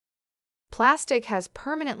Plastic has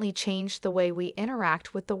permanently changed the way we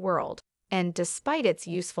interact with the world, and despite its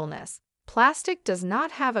usefulness, plastic does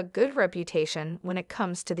not have a good reputation when it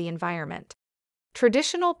comes to the environment.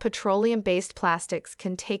 Traditional petroleum-based plastics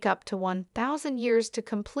can take up to 1,000 years to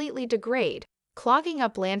completely degrade, clogging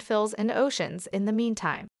up landfills and oceans in the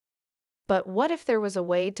meantime. But what if there was a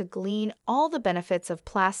way to glean all the benefits of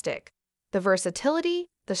plastic, the versatility,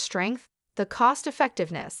 the strength, the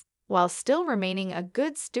cost-effectiveness, while still remaining a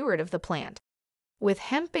good steward of the plant? With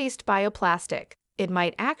hemp-based bioplastic, it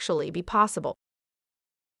might actually be possible.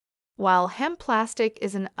 While hemp plastic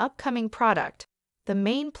is an upcoming product, the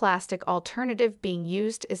main plastic alternative being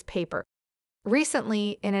used is paper.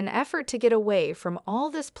 Recently, in an effort to get away from all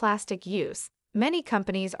this plastic use, many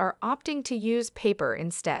companies are opting to use paper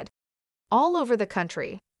instead. All over the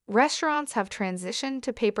country, restaurants have transitioned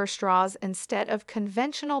to paper straws instead of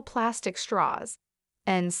conventional plastic straws,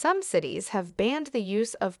 and some cities have banned the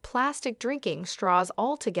use of plastic drinking straws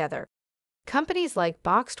altogether. Companies like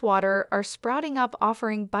Boxed Water are sprouting up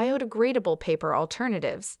offering biodegradable paper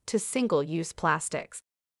alternatives to single-use plastics.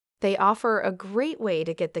 They offer a great way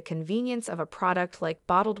to get the convenience of a product like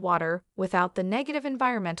bottled water without the negative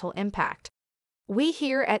environmental impact. We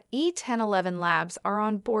here at E1011 Labs are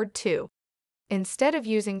on board too. Instead of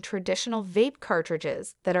using traditional vape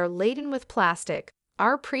cartridges that are laden with plastic,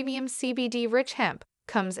 our premium CBD-rich hemp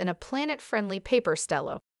comes in a planet-friendly paper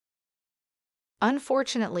stello.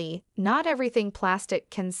 Unfortunately, not everything plastic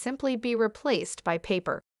can simply be replaced by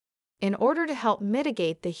paper. In order to help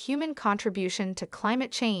mitigate the human contribution to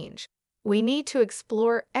climate change, we need to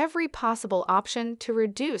explore every possible option to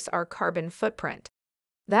reduce our carbon footprint.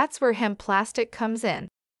 That's where hemp plastic comes in.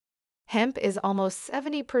 Hemp is almost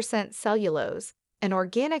 70% cellulose, an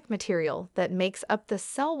organic material that makes up the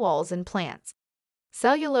cell walls in plants.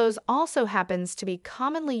 Cellulose also happens to be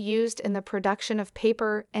commonly used in the production of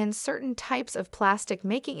paper and certain types of plastic,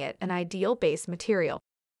 making it an ideal base material.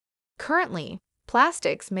 Currently,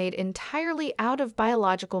 plastics made entirely out of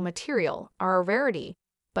biological material are a rarity,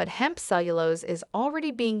 but hemp cellulose is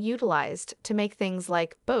already being utilized to make things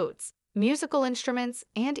like boats, musical instruments,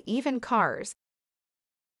 and even cars.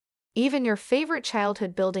 Even your favorite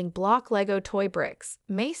childhood building block Lego toy bricks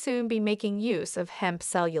may soon be making use of hemp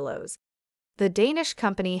cellulose. The Danish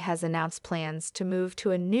company has announced plans to move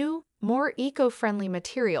to a new, more eco-friendly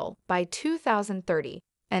material by 2030,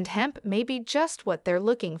 and hemp may be just what they're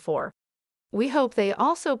looking for. We hope they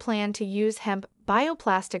also plan to use hemp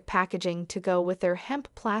bioplastic packaging to go with their hemp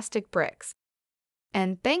plastic bricks.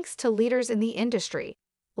 And thanks to leaders in the industry,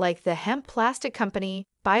 like the hemp plastic company,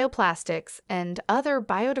 bioplastics, and other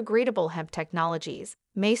biodegradable hemp technologies,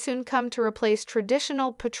 may soon come to replace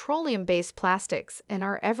traditional petroleum-based plastics in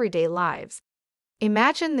our everyday lives.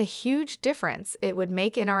 Imagine the huge difference it would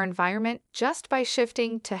make in our environment just by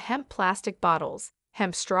shifting to hemp plastic bottles,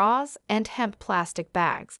 hemp straws, and hemp plastic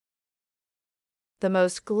bags. The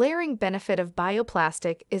most glaring benefit of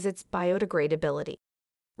bioplastic is its biodegradability.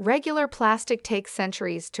 Regular plastic takes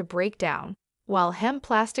centuries to break down, while hemp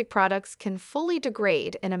plastic products can fully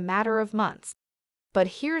degrade in a matter of months. But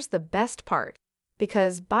here's the best part.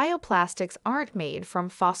 Because bioplastics aren't made from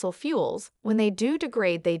fossil fuels, when they do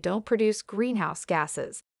degrade, they don't produce greenhouse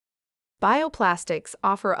gases. Bioplastics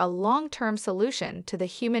offer a long-term solution to the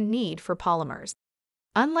human need for polymers.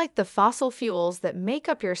 Unlike the fossil fuels that make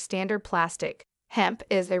up your standard plastic, hemp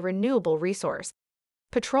is a renewable resource.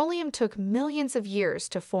 Petroleum took millions of years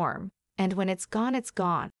to form, and when it's gone, it's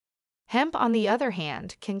gone. Hemp, on the other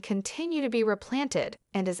hand, can continue to be replanted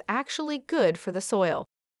and is actually good for the soil.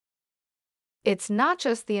 It's not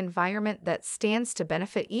just the environment that stands to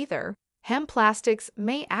benefit either. Hemp plastics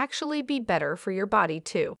may actually be better for your body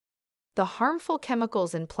too. The harmful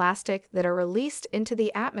chemicals in plastic that are released into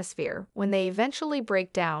the atmosphere when they eventually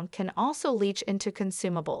break down can also leach into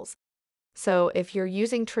consumables. So if you're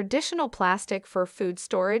using traditional plastic for food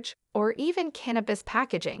storage or even cannabis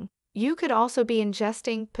packaging, you could also be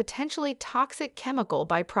ingesting potentially toxic chemical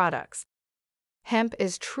byproducts. Hemp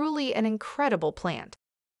is truly an incredible plant.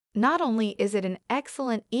 Not only is it an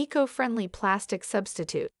excellent eco-friendly plastic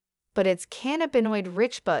substitute, but its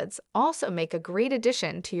cannabinoid-rich buds also make a great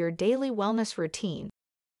addition to your daily wellness routine.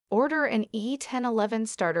 Order an E1011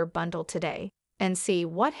 starter bundle today and see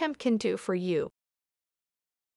what hemp can do for you.